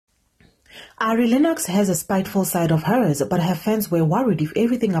Ari Lennox has a spiteful side of hers, but her fans were worried if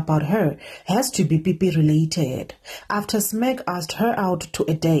everything about her has to be PP related. After Smeg asked her out to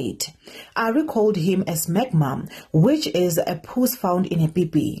a date, Ari called him a Smeg mom, which is a puss found in a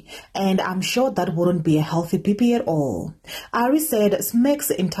PP, and I'm sure that wouldn't be a healthy PP at all. Ari said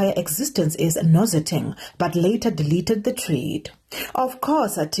Smeg's entire existence is nauseating, but later deleted the tweet. Of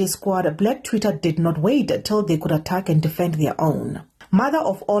course, T-Squad Black Twitter did not wait till they could attack and defend their own. Mother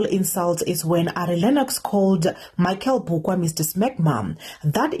of all insults is when Ari Lennox called Michael Bukwa Mr. Smegman.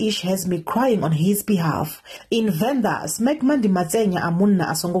 That ish has me crying on his behalf. In Venda, Smegman di Matsenya Amunna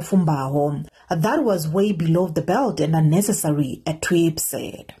Asongo Fumbaho. That was way below the belt and unnecessary, a tweet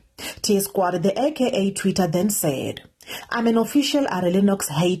said. T-Squad, the aka Twitter then said, I'm an official Ari Lennox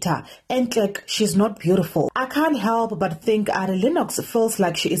hater, and like she's not beautiful. I can't help but think Ari Lennox feels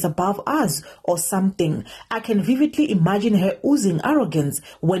like she is above us or something. I can vividly imagine her oozing arrogance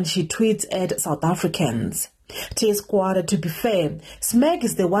when she tweets at South Africans. T-Squad, to be fair, Smeg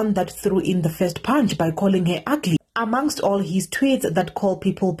is the one that threw in the first punch by calling her ugly amongst all his tweets that call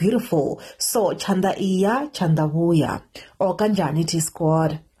people beautiful. So chanda iya, chanda vuya. Or kanjani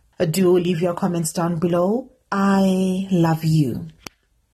T-Squad. Do leave your comments down below. I love you.